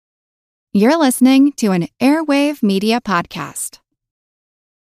You're listening to an Airwave Media Podcast.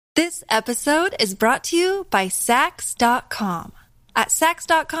 This episode is brought to you by Sax.com. At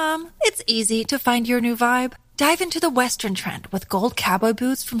Sax.com, it's easy to find your new vibe. Dive into the Western trend with gold cowboy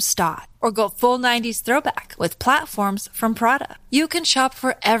boots from Stott, or go full 90s throwback with platforms from Prada. You can shop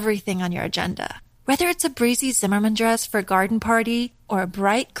for everything on your agenda, whether it's a breezy Zimmermann dress for a garden party or a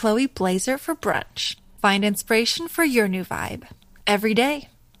bright Chloe blazer for brunch. Find inspiration for your new vibe every day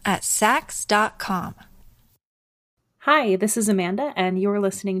at Sax.com. Hi, this is Amanda, and you're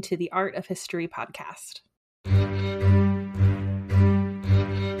listening to the Art of History podcast.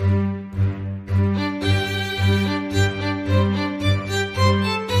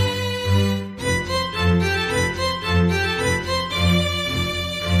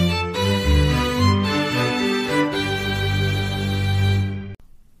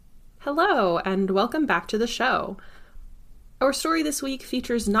 Hello, and welcome back to the show. Our story this week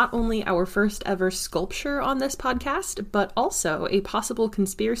features not only our first ever sculpture on this podcast, but also a possible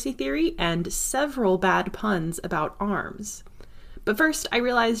conspiracy theory and several bad puns about arms. But first, I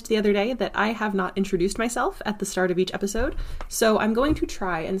realized the other day that I have not introduced myself at the start of each episode, so I'm going to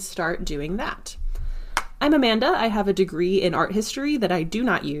try and start doing that. I'm Amanda. I have a degree in art history that I do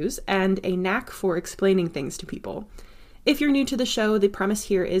not use, and a knack for explaining things to people. If you're new to the show, the premise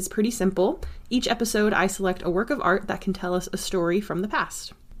here is pretty simple. Each episode, I select a work of art that can tell us a story from the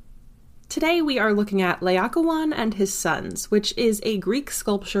past. Today, we are looking at Laocoon and His Sons, which is a Greek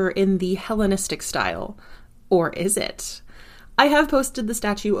sculpture in the Hellenistic style. Or is it? I have posted the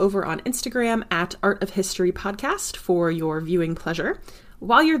statue over on Instagram at Art of History Podcast for your viewing pleasure.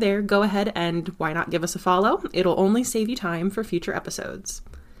 While you're there, go ahead and why not give us a follow? It'll only save you time for future episodes.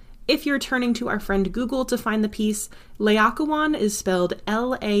 If you're turning to our friend Google to find the piece, Laocoon is spelled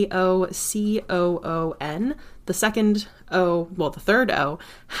Lacoon. The third O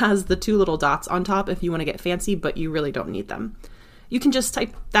has the two little dots on top if you want to get fancy, but you really don't need them. You can just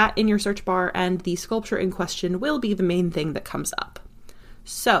type that in your search bar and the sculpture in question will be the main thing that comes up.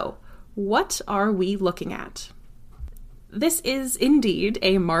 So, what are we looking at? This is indeed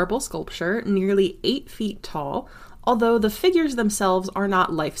a marble sculpture nearly 8 feet tall, although the figures themselves are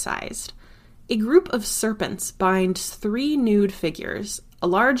not life-sized. A group of serpents binds 3 nude figures, a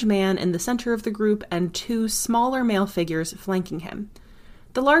large man in the center of the group and 2 smaller male figures flanking him.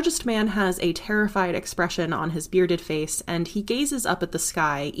 The largest man has a terrified expression on his bearded face, and he gazes up at the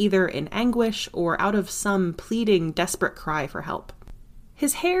sky, either in anguish or out of some pleading, desperate cry for help.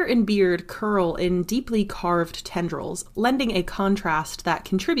 His hair and beard curl in deeply carved tendrils, lending a contrast that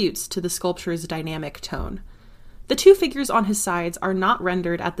contributes to the sculpture's dynamic tone. The 2 figures on his sides are not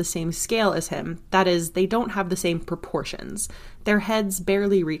rendered at the same scale as him, that is, they don't have the same proportions. Their heads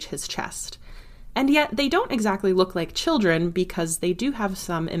barely reach his chest. And yet, they don't exactly look like children because they do have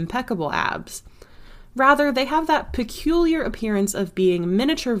some impeccable abs. Rather, they have that peculiar appearance of being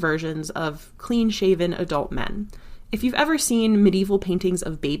miniature versions of clean-shaven adult men. If you've ever seen medieval paintings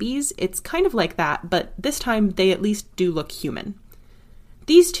of babies, it's kind of like that, but this time they at least do look human.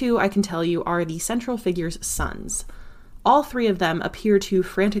 These 2, I can tell you, are the central figure's sons. All 3 of them appear to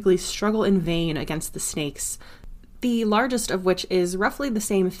frantically struggle in vain against the snakes, the largest of which is roughly the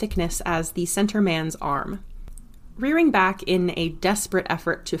same thickness as the center man's arm. Rearing back in a desperate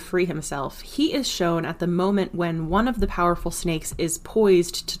effort to free himself, he is shown at the moment when one of the powerful snakes is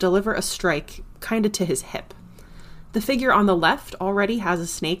poised to deliver a strike, kinda to his hip. The figure on the left already has a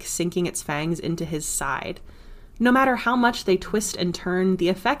snake sinking its fangs into his side. No matter how much they twist and turn, the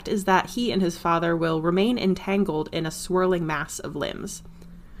effect is that he and his father will remain entangled in a swirling mass of limbs.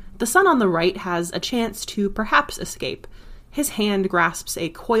 The son on the right has a chance to perhaps escape. His hand grasps a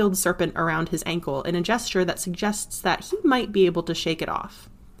coiled serpent around his ankle in a gesture that suggests that he might be able to shake it off.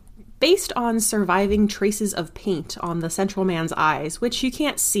 Based on surviving traces of paint on the central man's eyes, which you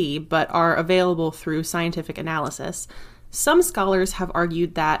can't see but are available through scientific analysis, some scholars have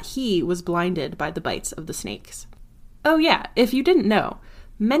argued that he was blinded by the bites of the snakes. Oh yeah, if you didn't know,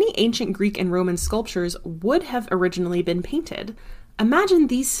 many ancient Greek and Roman sculptures would have originally been painted. Imagine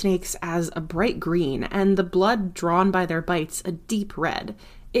these snakes as a bright green and the blood drawn by their bites a deep red.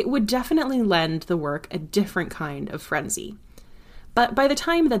 It would definitely lend the work a different kind of frenzy. But by the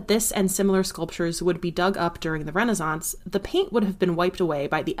time that this and similar sculptures would be dug up during the Renaissance, the paint would have been wiped away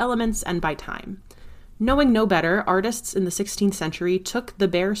by the elements and by time. Knowing no better, artists in the 16th century took the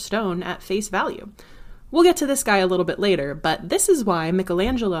bare stone at face value. We'll get to this guy a little bit later, but this is why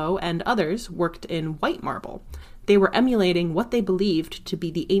Michelangelo and others worked in white marble. They were emulating what they believed to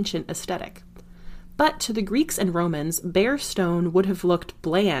be the ancient aesthetic. But to the Greeks and Romans, bare stone would have looked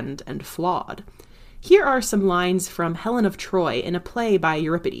bland and flawed. Here are some lines from Helen of Troy in a play by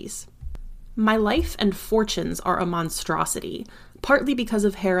Euripides. My life and fortunes are a monstrosity, partly because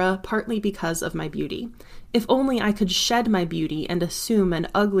of Hera, partly because of my beauty. If only I could shed my beauty and assume an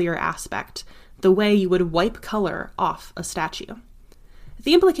uglier aspect, the way you would wipe color off a statue.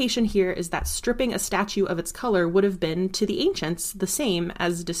 The implication here is that stripping a statue of its color would have been, to the ancients, the same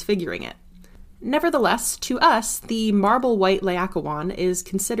as disfiguring it. Nevertheless, to us, the marble white Laocoon is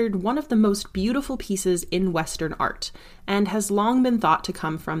considered one of the most beautiful pieces in Western art, and has long been thought to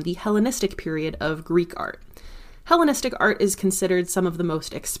come from the Hellenistic period of Greek art. Hellenistic art is considered some of the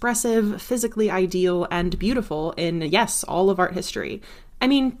most expressive, physically ideal, and beautiful in, yes, all of art history. I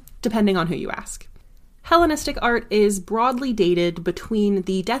mean, depending on who you ask. Hellenistic art is broadly dated between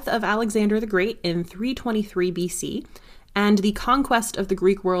the death of Alexander the Great in 323 BC and the conquest of the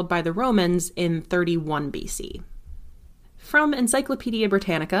Greek world by the Romans in 31 BC. From Encyclopaedia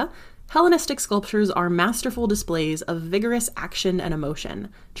Britannica, Hellenistic sculptures are masterful displays of vigorous action and emotion,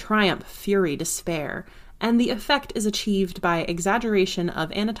 triumph, fury, despair, and the effect is achieved by exaggeration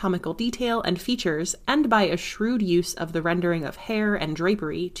of anatomical detail and features and by a shrewd use of the rendering of hair and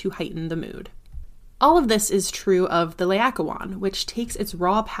drapery to heighten the mood. All of this is true of the Laocoon, which takes its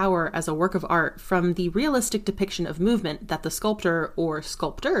raw power as a work of art from the realistic depiction of movement that the sculptor or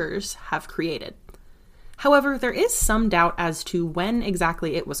sculptors have created. However, there is some doubt as to when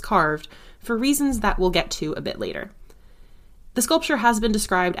exactly it was carved, for reasons that we'll get to a bit later. The sculpture has been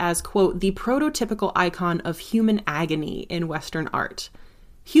described as, quote, the prototypical icon of human agony in Western art.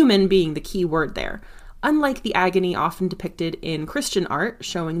 Human being the key word there. Unlike the agony often depicted in Christian art,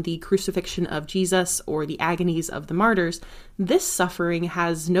 showing the crucifixion of Jesus or the agonies of the martyrs, this suffering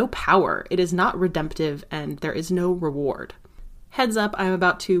has no power, it is not redemptive, and there is no reward. Heads up, I'm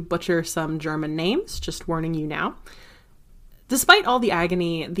about to butcher some German names, just warning you now. Despite all the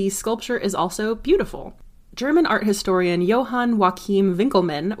agony, the sculpture is also beautiful. German art historian Johann Joachim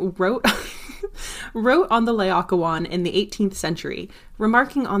Winckelmann wrote on the Laocoon in the 18th century,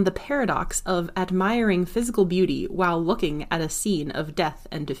 remarking on the paradox of admiring physical beauty while looking at a scene of death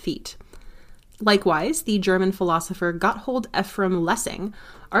and defeat. Likewise, the German philosopher Gotthold Ephraim Lessing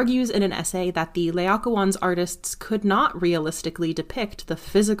argues in an essay that the Laocoon's artists could not realistically depict the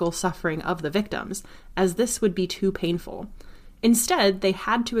physical suffering of the victims, as this would be too painful. Instead, they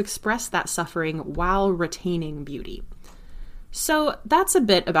had to express that suffering while retaining beauty. So that's a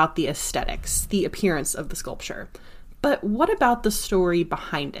bit about the aesthetics, the appearance of the sculpture. But what about the story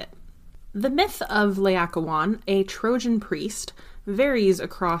behind it? The myth of Laocoon, a Trojan priest, varies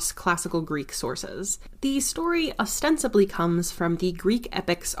across classical Greek sources. The story ostensibly comes from the Greek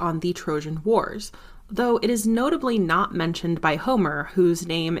epics on the Trojan Wars, though it is notably not mentioned by Homer, whose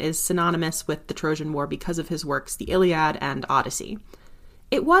name is synonymous with the Trojan War because of his works The Iliad and Odyssey.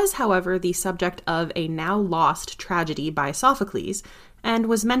 It was, however, the subject of a now-lost tragedy by Sophocles, and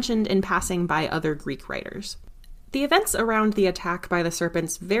was mentioned in passing by other Greek writers. The events around the attack by the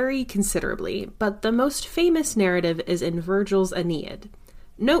serpents vary considerably, but the most famous narrative is in Virgil's Aeneid.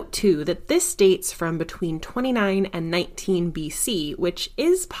 Note, too, that this dates from between 29 and 19 BC, which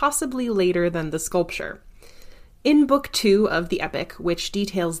is possibly later than the sculpture. In Book 2 of the epic, which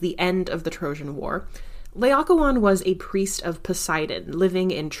details the end of the Trojan War, Laocoon was a priest of Poseidon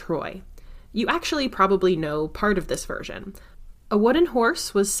living in Troy. You actually probably know part of this version. A wooden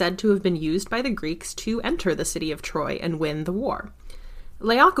horse was said to have been used by the Greeks to enter the city of Troy and win the war.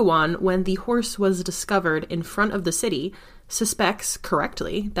 Laocoon, when the horse was discovered in front of the city, suspects,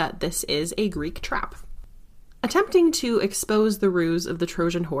 correctly, that this is a Greek trap. Attempting to expose the ruse of the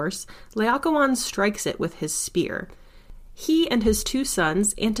Trojan horse, Laocoon strikes it with his spear. He and his two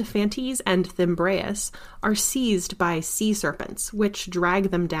sons, Antiphantes and Thymbraeus, are seized by sea serpents, which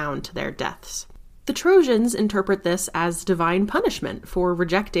drag them down to their deaths. The Trojans interpret this as divine punishment for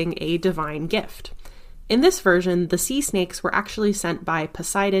rejecting a divine gift. In this version, the sea snakes were actually sent by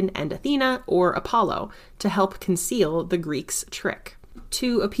Poseidon and Athena, or Apollo, to help conceal the Greeks' trick.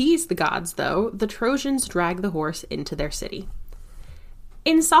 To appease the gods, though, the Trojans drag the horse into their city.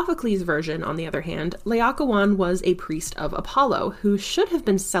 In Sophocles' version, on the other hand, Laocoon was a priest of Apollo who should have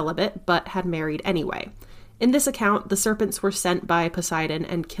been celibate but had married anyway. In this account, the serpents were sent by Poseidon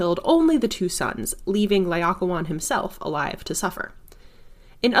and killed only the two sons, leaving Laocoon himself alive to suffer.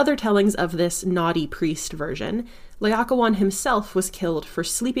 In other tellings of this naughty priest version, Laocoon himself was killed for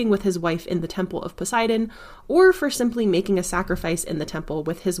sleeping with his wife in the temple of Poseidon, or for simply making a sacrifice in the temple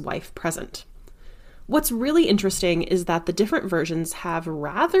with his wife present. What's really interesting is that the different versions have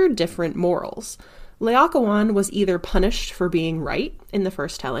rather different morals. Laocoon was either punished for being right in the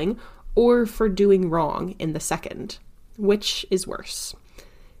first telling, or for doing wrong in the second. Which is worse?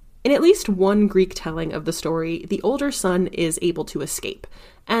 In at least one Greek telling of the story, the older son is able to escape,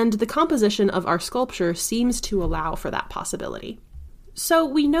 and the composition of our sculpture seems to allow for that possibility. So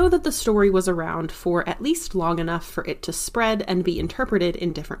we know that the story was around for at least long enough for it to spread and be interpreted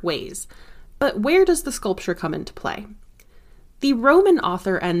in different ways. But where does the sculpture come into play? The Roman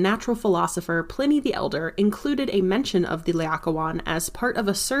author and natural philosopher Pliny the Elder included a mention of the Laocoon as part of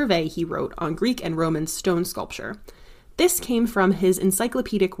a survey he wrote on Greek and Roman stone sculpture. This came from his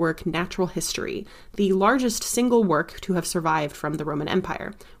encyclopedic work Natural History, the largest single work to have survived from the Roman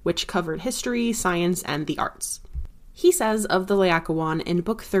Empire, which covered history, science, and the arts. He says of the Laocoon in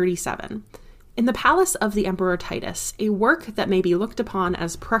Book 37, "In the palace of the Emperor Titus, a work that may be looked upon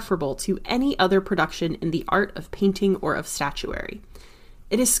as preferable to any other production in the art of painting or of statuary.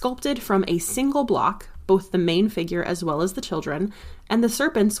 It is sculpted from a single block, both the main figure as well as the children, and the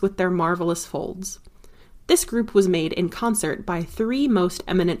serpents with their marvelous folds. This group was made in concert by three most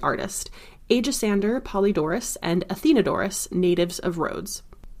eminent artists, Aegisander, Polydorus, and Athenodorus, natives of Rhodes.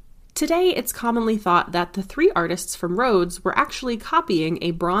 Today, it's commonly thought that the three artists from Rhodes were actually copying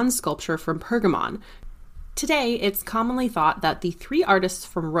a bronze sculpture from Pergamon.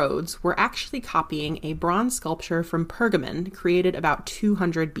 Created about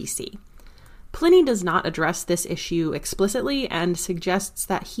 200 BC. Pliny does not address this issue explicitly and suggests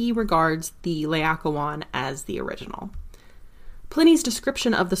that he regards the Laocoon as the original. Pliny's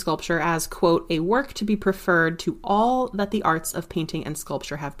description of the sculpture as, quote, a work to be preferred to all that the arts of painting and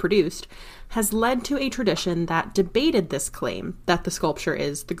sculpture have produced, has led to a tradition that debated this claim that the sculpture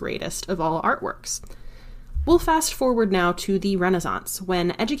is the greatest of all artworks. We'll fast forward now to the Renaissance,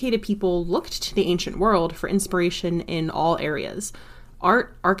 when educated people looked to the ancient world for inspiration in all areas: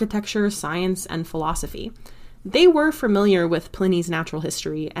 art, architecture, science, and philosophy. They were familiar with Pliny's Natural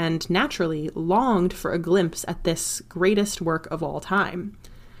History and naturally longed for a glimpse at this greatest work of all time.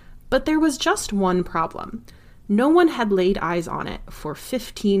 But there was just one problem. No one had laid eyes on it for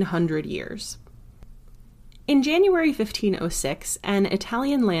 1,500 years. In January 1506, an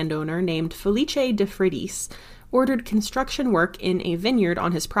Italian landowner named Felice de Fredis ordered construction work in a vineyard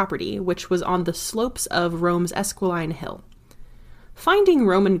on his property, which was on the slopes of Rome's Esquiline Hill. Finding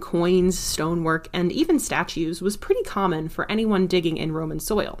Roman coins, stonework, and even statues was pretty common for anyone digging in Roman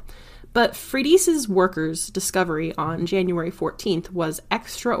soil, but Fredis's workers' discovery on January 14th was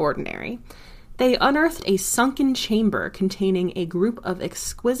extraordinary. They unearthed a sunken chamber containing a group of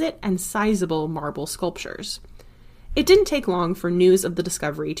exquisite and sizable marble sculptures. It didn't take long for news of the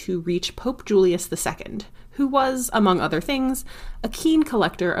discovery to reach Pope Julius II, who was, among other things, a keen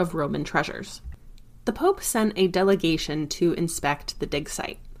collector of Roman treasures. The Pope sent a delegation to inspect the dig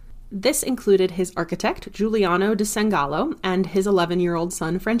site. This included his architect, Giuliano da Sangallo, and his 11-year-old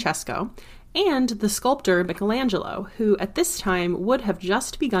son, Francesco, and the sculptor Michelangelo, who at this time would have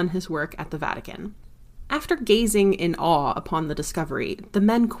just begun his work at the Vatican. After gazing in awe upon the discovery, the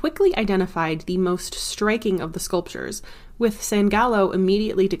men quickly identified the most striking of the sculptures, with Sangallo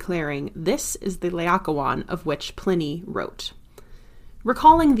immediately declaring, "This is the Laocoon of which Pliny wrote."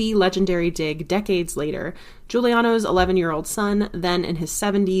 Recalling the legendary dig decades later, Giuliano's 11-year-old son, then in his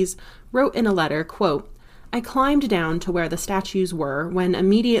 70s, wrote in a letter, quote, "I climbed down to where the statues were when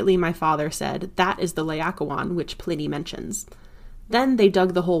immediately my father said, 'That is the Laocoon which Pliny mentions.' Then they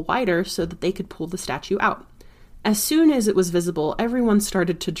dug the hole wider so that they could pull the statue out. As soon as it was visible, everyone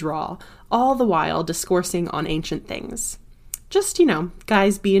started to draw, all the while discoursing on ancient things." Just,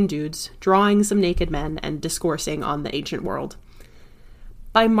 guys being dudes, drawing some naked men and discoursing on the ancient world.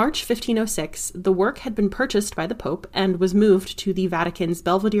 By March 1506, the work had been purchased by the Pope and was moved to the Vatican's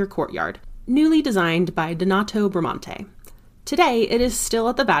Belvedere courtyard, newly designed by Donato Bramante. Today, it is still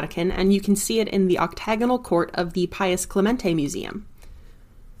at the Vatican, and you can see it in the octagonal court of the Pius Clemente Museum.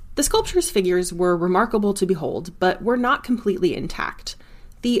 The sculpture's figures were remarkable to behold, but were not completely intact.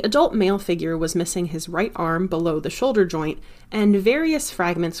 The adult male figure was missing his right arm below the shoulder joint, and various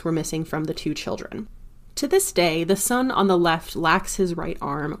fragments were missing from the two children. To this day, the son on the left lacks his right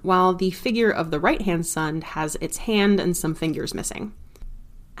arm, while the figure of the right-hand son has its hand and some fingers missing.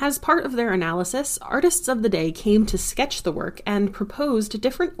 As part of their analysis, artists of the day came to sketch the work and proposed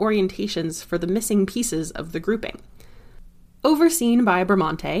different orientations for the missing pieces of the grouping. Overseen by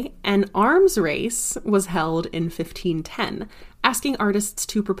Bramante, an arms race was held in 1510, asking artists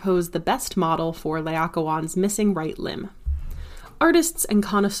to propose the best model for Laocoon's missing right limb. Artists and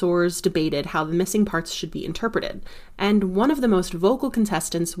connoisseurs debated how the missing parts should be interpreted, and one of the most vocal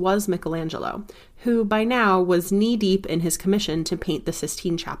contestants was Michelangelo, who by now was knee-deep in his commission to paint the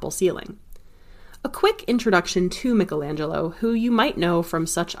Sistine Chapel ceiling. A quick introduction to Michelangelo, who you might know from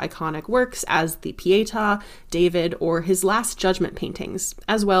such iconic works as the Pietà, David, or his Last Judgment paintings,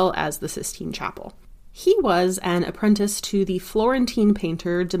 as well as the Sistine Chapel. He was an apprentice to the Florentine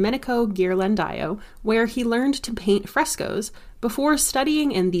painter Domenico Ghirlandaio, where he learned to paint frescoes before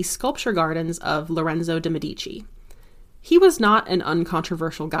studying in the sculpture gardens of Lorenzo de' Medici. He was not an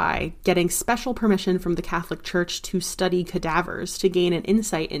uncontroversial guy, getting special permission from the Catholic Church to study cadavers to gain an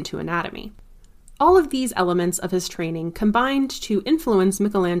insight into anatomy. All of these elements of his training combined to influence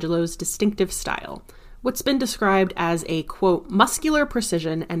Michelangelo's distinctive style, what's been described as a, quote, muscular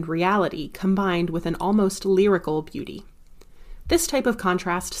precision and reality combined with an almost lyrical beauty. This type of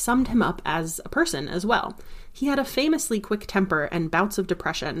contrast summed him up as a person as well. He had a famously quick temper and bouts of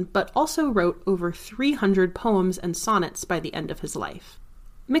depression, but also wrote over 300 poems and sonnets by the end of his life.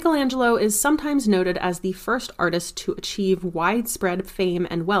 Michelangelo is sometimes noted as the first artist to achieve widespread fame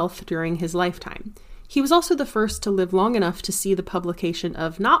and wealth during his lifetime. He was also the first to live long enough to see the publication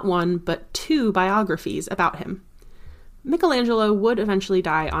of not one, but 2 biographies about him. Michelangelo would eventually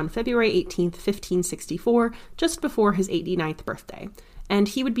die on February 18, 1564, just before his 89th birthday, and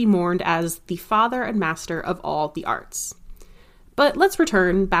he would be mourned as the father and master of all the arts. But let's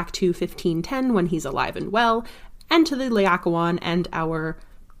return back to 1510 when he's alive and well, and to the Laocoon and our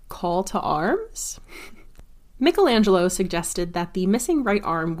call to arms? Michelangelo suggested that the missing right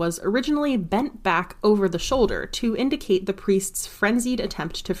arm was originally bent back over the shoulder to indicate the priest's frenzied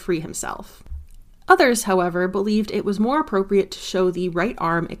attempt to free himself. Others, however, believed it was more appropriate to show the right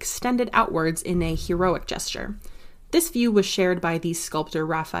arm extended outwards in a heroic gesture. This view was shared by the sculptor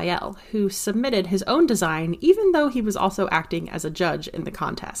Raphael, who submitted his own design even though he was also acting as a judge in the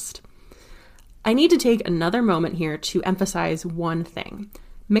contest. I need to take another moment here to emphasize one thing.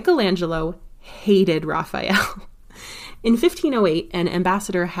 Michelangelo hated Raphael. In 1508, an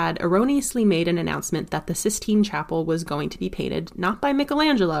ambassador had erroneously made an announcement that the Sistine Chapel was going to be painted not by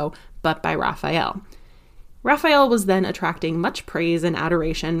Michelangelo, but by Raphael. Raphael was then attracting much praise and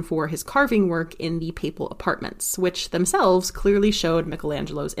adoration for his carving work in the papal apartments, which themselves clearly showed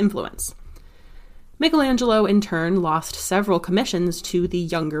Michelangelo's influence. Michelangelo, in turn, lost several commissions to the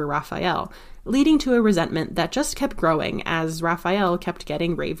younger Raphael, leading to a resentment that just kept growing as Raphael kept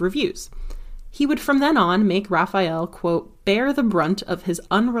getting rave reviews. He would from then on make Raphael, quote, bear the brunt of his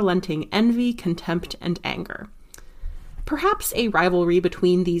unrelenting envy, contempt, and anger. Perhaps a rivalry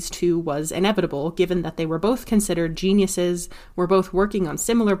between these two was inevitable, given that they were both considered geniuses, were both working on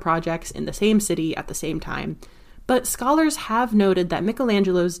similar projects in the same city at the same time, but scholars have noted that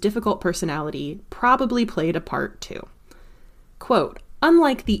Michelangelo's difficult personality probably played a part too. Quote,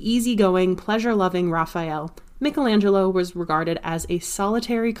 unlike the easygoing, pleasure-loving Raphael, Michelangelo was regarded as a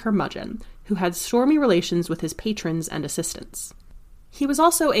solitary curmudgeon who had stormy relations with his patrons and assistants. He was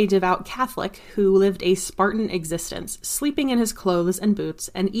also a devout Catholic who lived a Spartan existence, sleeping in his clothes and boots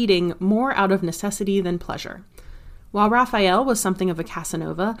and eating more out of necessity than pleasure. While Raphael was something of a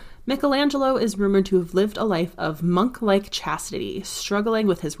Casanova, Michelangelo is rumored to have lived a life of monk-like chastity, struggling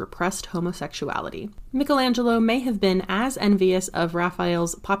with his repressed homosexuality. Michelangelo may have been as envious of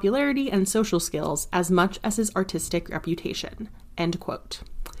Raphael's popularity and social skills as much as his artistic reputation. End quote.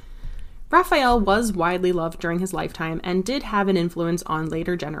 Raphael was widely loved during his lifetime and did have an influence on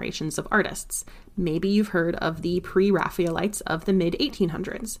later generations of artists. Maybe you've heard of the pre-Raphaelites of the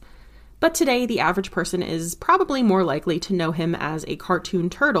mid-1800s. But today, the average person is probably more likely to know him as a cartoon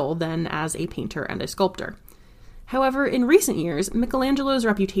turtle than as a painter and a sculptor. However, in recent years, Michelangelo's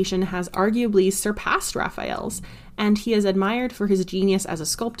reputation has arguably surpassed Raphael's, and he is admired for his genius as a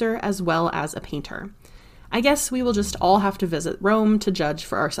sculptor as well as a painter. I guess we will just all have to visit Rome to judge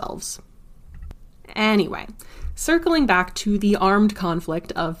for ourselves. Anyway, circling back to the armed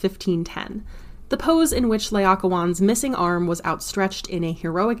conflict of 1510, the pose in which Laocoon's missing arm was outstretched in a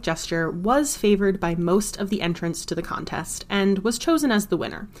heroic gesture was favored by most of the entrants to the contest and was chosen as the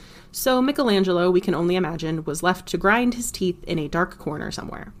winner. So Michelangelo, we can only imagine, was left to grind his teeth in a dark corner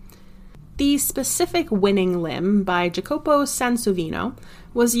somewhere. The specific winning limb by Jacopo Sansovino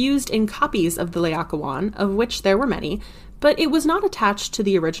was used in copies of the Laocoon, of which there were many, but it was not attached to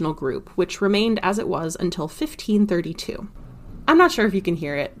the original group, which remained as it was until 1532. I'm not sure if you can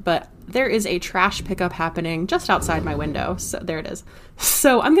hear it, but there is a trash pickup happening just outside my window, so there it is.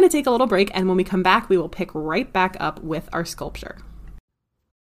 So I'm going to take a little break, and when we come back, we will pick right back up with our sculpture.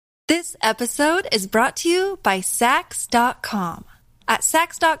 This episode is brought to you by Saks.com. At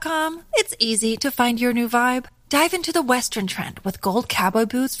Saks.com, it's easy to find your new vibe. Dive into the Western trend with gold cowboy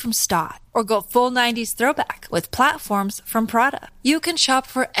boots from Stott, or go full 90s throwback with platforms from Prada. You can shop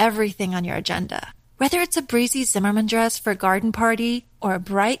for everything on your agenda, Whether it's a breezy Zimmermann dress for a garden party or a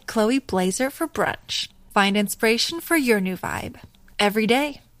bright Chloe blazer for brunch, find inspiration for your new vibe every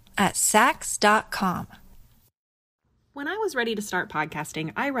day at Saks.com. When I was ready to start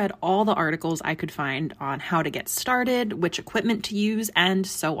podcasting, I read all the articles I could find on how to get started, which equipment to use, and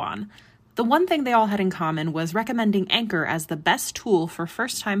so on. The one thing they all had in common was recommending Anchor as the best tool for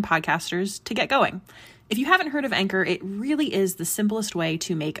first-time podcasters to get going. If you haven't heard of Anchor, it really is the simplest way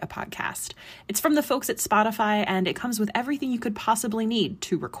to make a podcast. It's from the folks at Spotify, and it comes with everything you could possibly need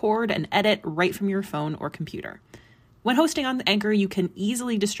to record and edit right from your phone or computer. When hosting on Anchor, you can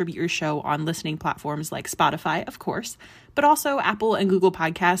easily distribute your show on listening platforms like Spotify, of course, but also Apple and Google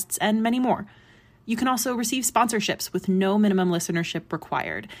Podcasts and many more. You can also receive sponsorships with no minimum listenership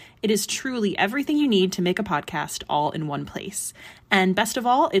required. It is truly everything you need to make a podcast all in one place. And best of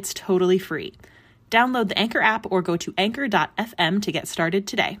all, it's totally free. Download the Anchor app or go to anchor.fm to get started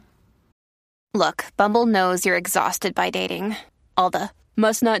today. Look, Bumble knows you're exhausted by dating. All the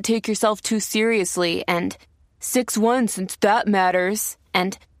must not take yourself too seriously and 6'1" since that matters.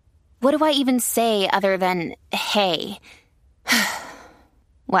 And what do I even say other than hey?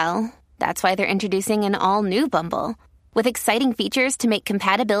 Well, that's why they're introducing an all-new Bumble with exciting features to make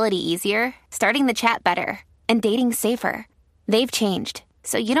compatibility easier, starting the chat better, and dating safer. They've changed,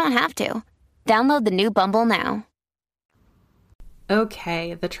 so you don't have to. Download the new Bumble now.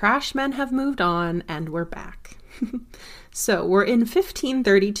 Okay, the trash men have moved on, and we're back. So we're in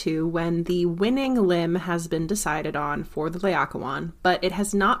 1532 when the winning limb has been decided on for the Laocoon, but it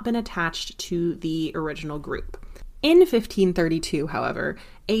has not been attached to the original group. In 1532, however,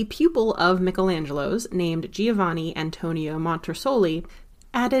 a pupil of Michelangelo's named Giovanni Antonio Montresoli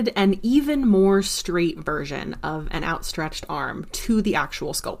added an even more straight version of an outstretched arm to the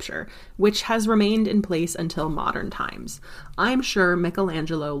actual sculpture, which has remained in place until modern times. I'm sure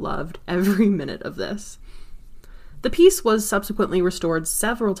Michelangelo loved every minute of this. The piece was subsequently restored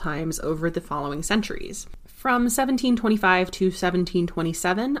several times over the following centuries. From 1725 to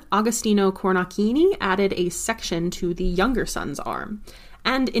 1727, Agostino Cornacchini added a section to the younger son's arm.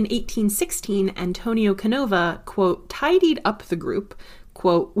 And in 1816, Antonio Canova, quote, tidied up the group,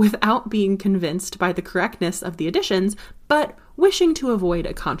 quote, without being convinced by the correctness of the additions, but wishing to avoid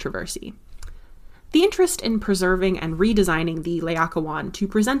a controversy. The interest in preserving and redesigning the Laocoon to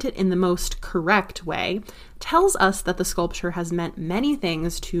present it in the most correct way tells us that the sculpture has meant many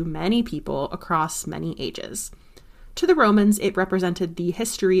things to many people across many ages. To the Romans, it represented the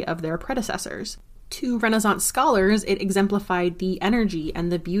history of their predecessors. To Renaissance scholars, it exemplified the energy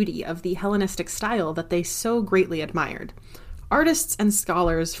and the beauty of the Hellenistic style that they so greatly admired. Artists and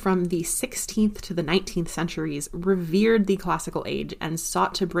scholars from the 16th to the 19th centuries revered the classical age and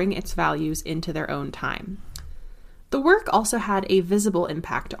sought to bring its values into their own time. The work also had a visible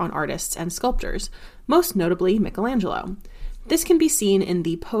impact on artists and sculptors, most notably Michelangelo. This can be seen in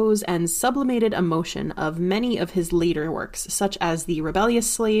the pose and sublimated emotion of many of his later works, such as The Rebellious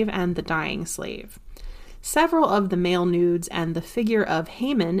Slave and The Dying Slave. Several of the male nudes and the figure of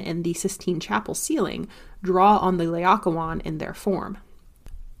Haman in the Sistine Chapel ceiling draw on the Laocoon in their form.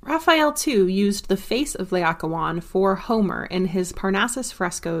 Raphael, too, used the face of Laocoon for Homer in his Parnassus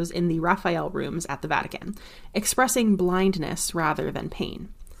frescoes in the Raphael rooms at the Vatican, expressing blindness rather than pain.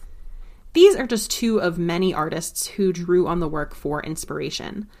 These are just two of many artists who drew on the work for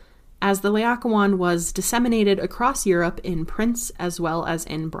inspiration, as the Laocoon was disseminated across Europe in prints as well as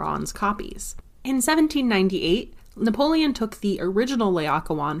in bronze copies. In 1798, Napoleon took the original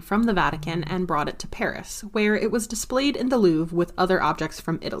Laocoon from the Vatican and brought it to Paris, where it was displayed in the Louvre with other objects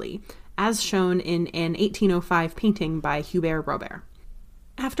from Italy, as shown in an 1805 painting by Hubert Robert.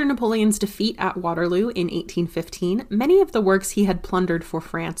 After Napoleon's defeat at Waterloo in 1815, many of the works he had plundered for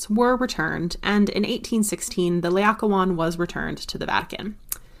France were returned, and in 1816 the Laocoon was returned to the Vatican.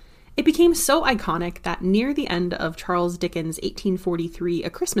 It became so iconic that near the end of Charles Dickens' 1843 A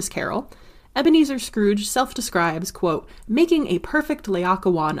Christmas Carol, Ebenezer Scrooge self-describes, quote, making a perfect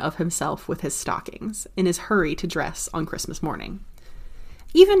Laocoon of himself with his stockings in his hurry to dress on Christmas morning.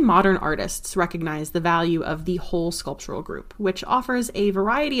 Even modern artists recognize the value of the whole sculptural group, which offers a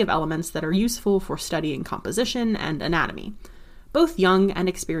variety of elements that are useful for studying composition and anatomy. Both young and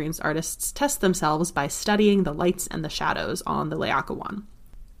experienced artists test themselves by studying the lights and the shadows on the Laocoon.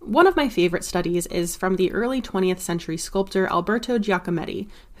 One of my favorite studies is from the early 20th century sculptor Alberto Giacometti,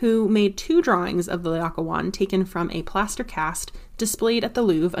 who made two drawings of the Laocoon taken from a plaster cast displayed at the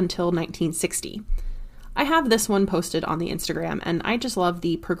Louvre until 1960. I have this one posted on the Instagram, and I just love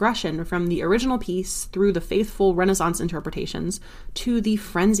the progression from the original piece through the faithful Renaissance interpretations to the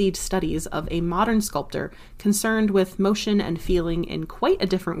frenzied studies of a modern sculptor concerned with motion and feeling in quite a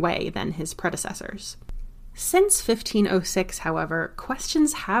different way than his predecessors. Since 1506, however,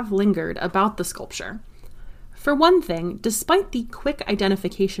 questions have lingered about the sculpture. For one thing, despite the quick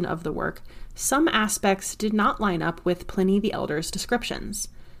identification of the work, some aspects did not line up with Pliny the Elder's descriptions.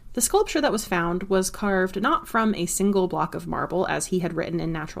 The sculpture that was found was carved not from a single block of marble, as he had written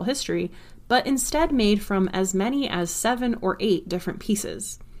in Natural History, but instead made from as many as 7 or 8 different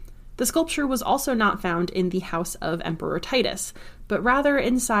pieces. The sculpture was also not found in the house of Emperor Titus, but rather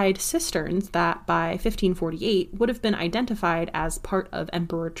inside cisterns that, by 1548, would have been identified as part of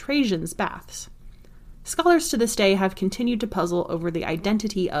Emperor Trajan's baths. Scholars to this day have continued to puzzle over the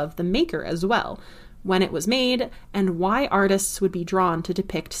identity of the maker as well, when it was made, and why artists would be drawn to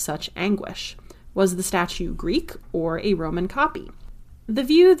depict such anguish. Was the statue Greek or a Roman copy? The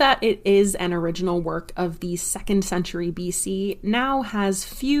view that it is an original work of the 2nd century BC now has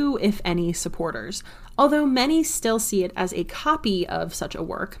few, if any, supporters, although many still see it as a copy of such a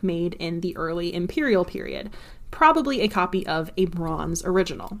work made in the early imperial period, probably a copy of a bronze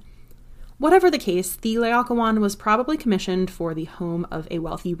original. Whatever the case, the Laocoon was probably commissioned for the home of a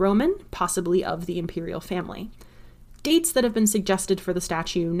wealthy Roman, possibly of the imperial family. Dates that have been suggested for the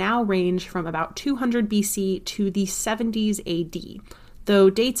statue now range from about 200 BC to the 70s AD,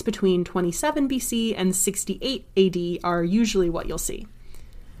 though dates between 27 BC and 68 AD are usually what you'll see.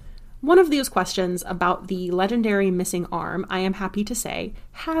 One of those questions about the legendary missing arm, I am happy to say,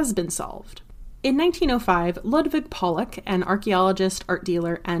 has been solved. In 1905, Ludwig Pollock, an archaeologist, art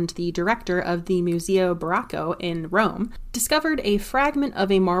dealer, and the director of the Museo Barocco in Rome, discovered a fragment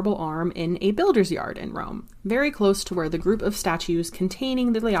of a marble arm in a builder's yard in Rome, very close to where the group of statues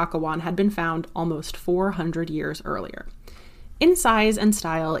containing the Laocoon had been found almost 400 years earlier. In size and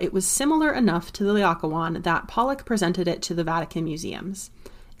style, it was similar enough to the Laocoon that Pollock presented it to the Vatican museums.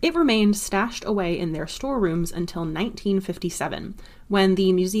 It remained stashed away in their storerooms until 1957, when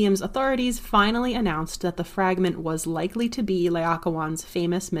the museum's authorities finally announced that the fragment was likely to be Laocoon's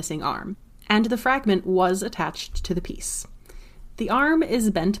famous missing arm, and the fragment was attached to the piece. The arm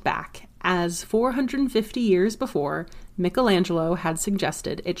is bent back, as 450 years before, Michelangelo had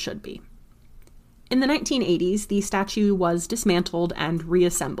suggested it should be. In the 1980s, the statue was dismantled and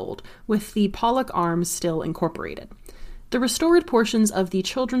reassembled, with the Pollock arms still incorporated. The restored portions of the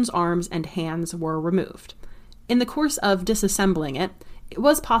children's arms and hands were removed. In the course of disassembling it, it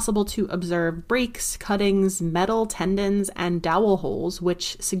was possible to observe breaks, cuttings, metal tendons, and dowel holes,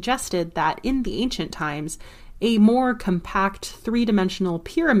 which suggested that in the ancient times, a more compact three-dimensional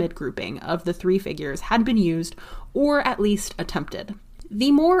pyramid grouping of the 3 figures had been used, or at least attempted.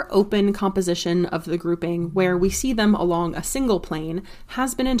 The more open composition of the grouping, where we see them along a single plane,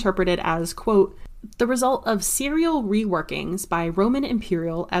 has been interpreted as, quote, the result of serial reworkings by Roman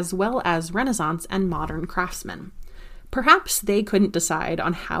imperial as well as Renaissance and modern craftsmen. Perhaps they couldn't decide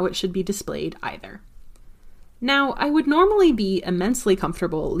on how it should be displayed either. Now, I would normally be immensely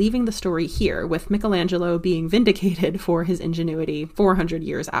comfortable leaving the story here, with Michelangelo being vindicated for his ingenuity 400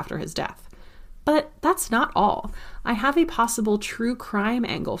 years after his death. But that's not all. I have a possible true crime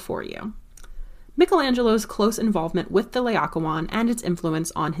angle for you. Michelangelo's close involvement with the Laocoon and its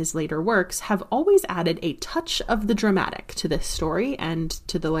influence on his later works have always added a touch of the dramatic to this story and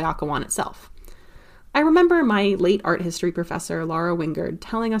to the Laocoon itself. I remember my late art history professor, Laura Wingard,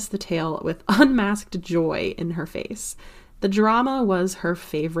 telling us the tale with unmasked joy in her face. The drama was her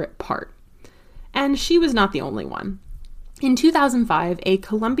favorite part. And she was not the only one. In 2005, a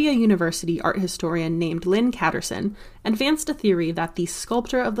Columbia University art historian named Lynn Catterson advanced a theory that the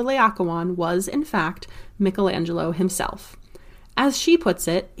sculptor of the Laocoon was, in fact, Michelangelo himself. As she puts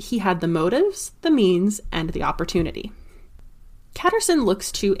it, he had the motives, the means, and the opportunity. Catterson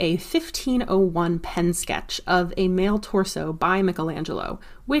looks to a 1501 pen sketch of a male torso by Michelangelo,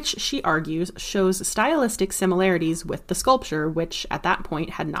 which, she argues, shows stylistic similarities with the sculpture, which at that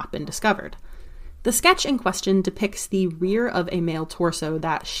point had not been discovered. The sketch in question depicts the rear of a male torso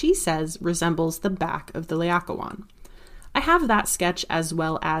that she says resembles the back of the Laocoon. I have that sketch as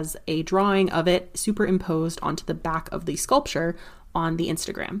well as a drawing of it superimposed onto the back of the sculpture on the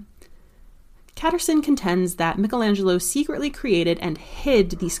Instagram. Catterson contends that Michelangelo secretly created and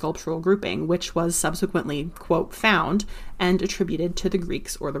hid the sculptural grouping, which was subsequently, quote, found and attributed to the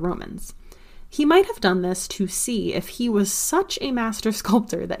Greeks or the Romans. He might have done this to see if he was such a master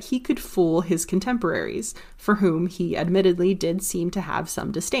sculptor that he could fool his contemporaries, for whom he admittedly did seem to have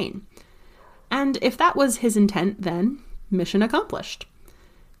some disdain. And if that was his intent, then mission accomplished.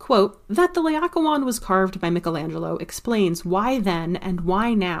 Quote, that the Laocoon was carved by Michelangelo explains why then and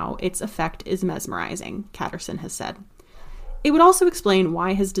why now its effect is mesmerizing, Catterson has said. It would also explain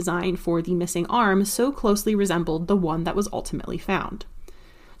why his design for the missing arm so closely resembled the one that was ultimately found.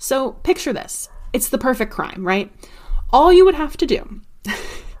 So picture this. It's the perfect crime, right? All you would have to do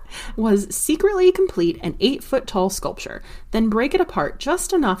was secretly complete an 8-foot-tall sculpture, then break it apart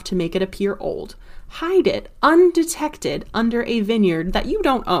just enough to make it appear old, hide it undetected under a vineyard that you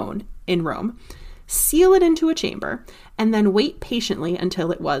don't own in Rome, seal it into a chamber, and then wait patiently until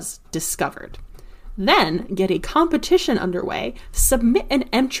it was discovered. Then get a competition underway, submit an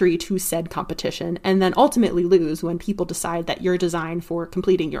entry to said competition, and then ultimately lose when people decide that your design for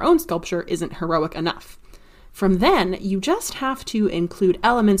completing your own sculpture isn't heroic enough. From then, you just have to include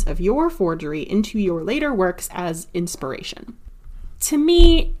elements of your forgery into your later works as inspiration. To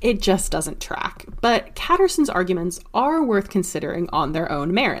me, it just doesn't track, but Catterson's arguments are worth considering on their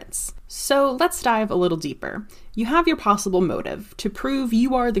own merits. So let's dive a little deeper. You have your possible motive to prove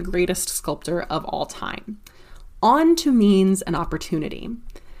you are the greatest sculptor of all time. On to means and opportunity.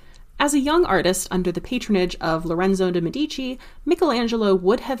 As a young artist under the patronage of Lorenzo de' Medici, Michelangelo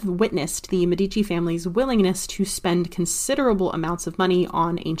would have witnessed the Medici family's willingness to spend considerable amounts of money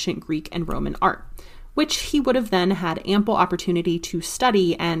on ancient Greek and Roman art, which he would have then had ample opportunity to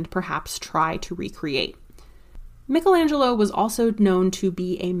study and perhaps try to recreate. Michelangelo was also known to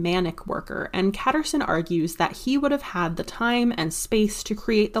be a manic worker, and Catterson argues that he would have had the time and space to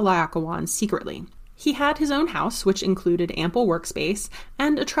create the Laocoon secretly. He had his own house, which included ample workspace,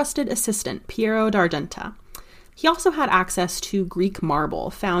 and a trusted assistant, Piero d'Argenta. He also had access to Greek marble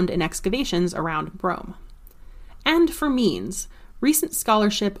found in excavations around Rome. And for means, recent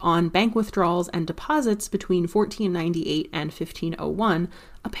scholarship on bank withdrawals and deposits between 1498 and 1501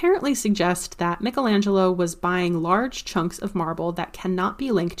 apparently suggest that Michelangelo was buying large chunks of marble that cannot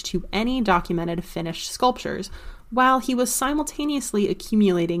be linked to any documented finished sculptures, while he was simultaneously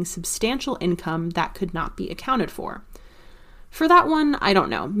accumulating substantial income that could not be accounted for. For that one, I don't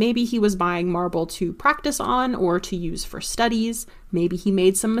know. Maybe he was buying marble to practice on or to use for studies. Maybe he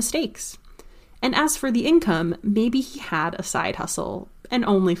made some mistakes. And as for the income, maybe he had a side hustle, an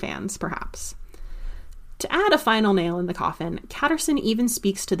OnlyFans, perhaps. To add a final nail in the coffin, Catterson even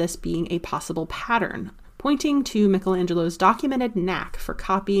speaks to this being a possible pattern, pointing to Michelangelo's documented knack for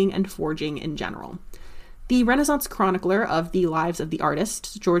copying and forging in general. The Renaissance chronicler of the lives of the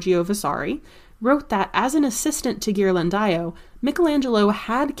artists, Giorgio Vasari, wrote that as an assistant to Ghirlandaio, Michelangelo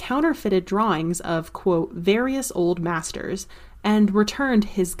had counterfeited drawings of, quote, various old masters, and returned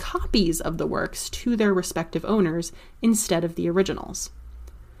his copies of the works to their respective owners instead of the originals.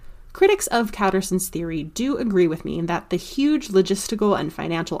 Critics of Catterson's theory do agree with me that the huge logistical and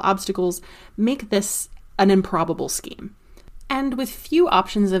financial obstacles make this an improbable scheme. And with few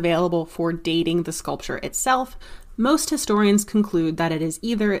options available for dating the sculpture itself, most historians conclude that it is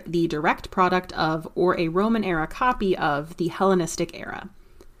either the direct product of or a Roman-era copy of the Hellenistic era.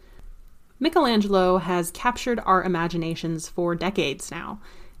 Michelangelo has captured our imaginations for decades now.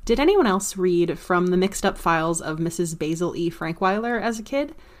 Did anyone else read From the Mixed Up Files of Mrs. Basil E. Frankweiler as a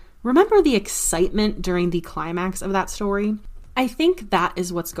kid? Remember the excitement during the climax of that story? I think that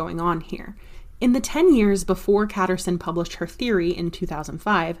is what's going on here. In the 10 years before Catterson published her theory in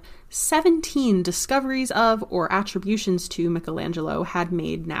 2005, 17 discoveries of or attributions to Michelangelo had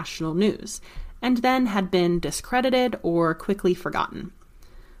made national news, and then had been discredited or quickly forgotten.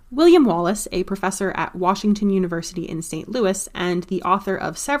 William Wallace, a professor at Washington University in St. Louis and the author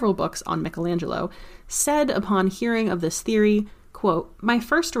of several books on Michelangelo, said upon hearing of this theory, quote, "My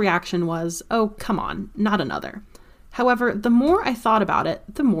first reaction was, oh, come on, not another. However, the more I thought about it,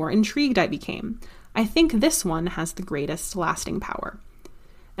 the more intrigued I became. I think this one has the greatest lasting power."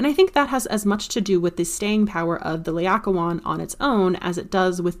 And I think that has as much to do with the staying power of the Laocoon on its own as it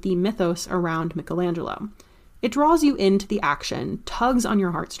does with the mythos around Michelangelo. It draws you into the action, tugs on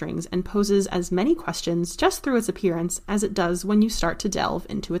your heartstrings, and poses as many questions just through its appearance as it does when you start to delve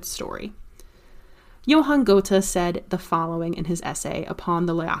into its story. Johann Goethe said the following in his essay upon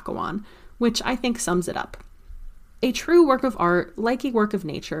the Laocoon, which I think sums it up. "A true work of art, like a work of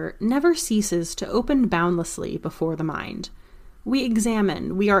nature, never ceases to open boundlessly before the mind. We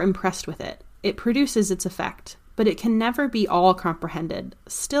examine, we are impressed with it. It produces its effect, but it can never be all comprehended,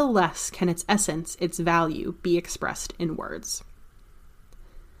 still less can its essence, its value, be expressed in words."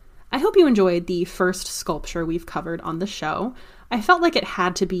 I hope you enjoyed the first sculpture we've covered on the show. I felt like it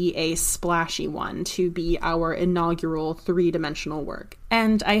had to be a splashy one to be our inaugural 3-dimensional work,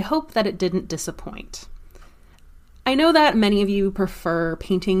 and I hope that it didn't disappoint. I know that many of you prefer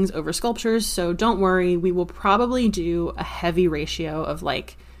paintings over sculptures, so don't worry, we will probably do a heavy ratio of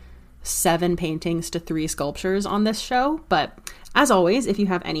like 7 paintings to 3 sculptures on this show. But as always, if you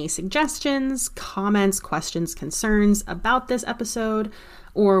have any suggestions, comments, questions, concerns about this episode,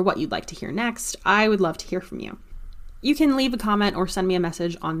 or what you'd like to hear next, I would love to hear from you. You can leave a comment or send me a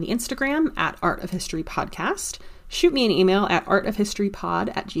message on the Instagram at Art of History Podcast. Shoot me an email at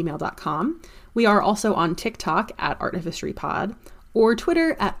artofhistorypod@gmail.com. We are also on TikTok at Art of History Pod or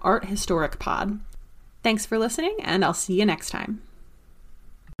Twitter at Art Historic Pod. Thanks for listening, and I'll see you next time.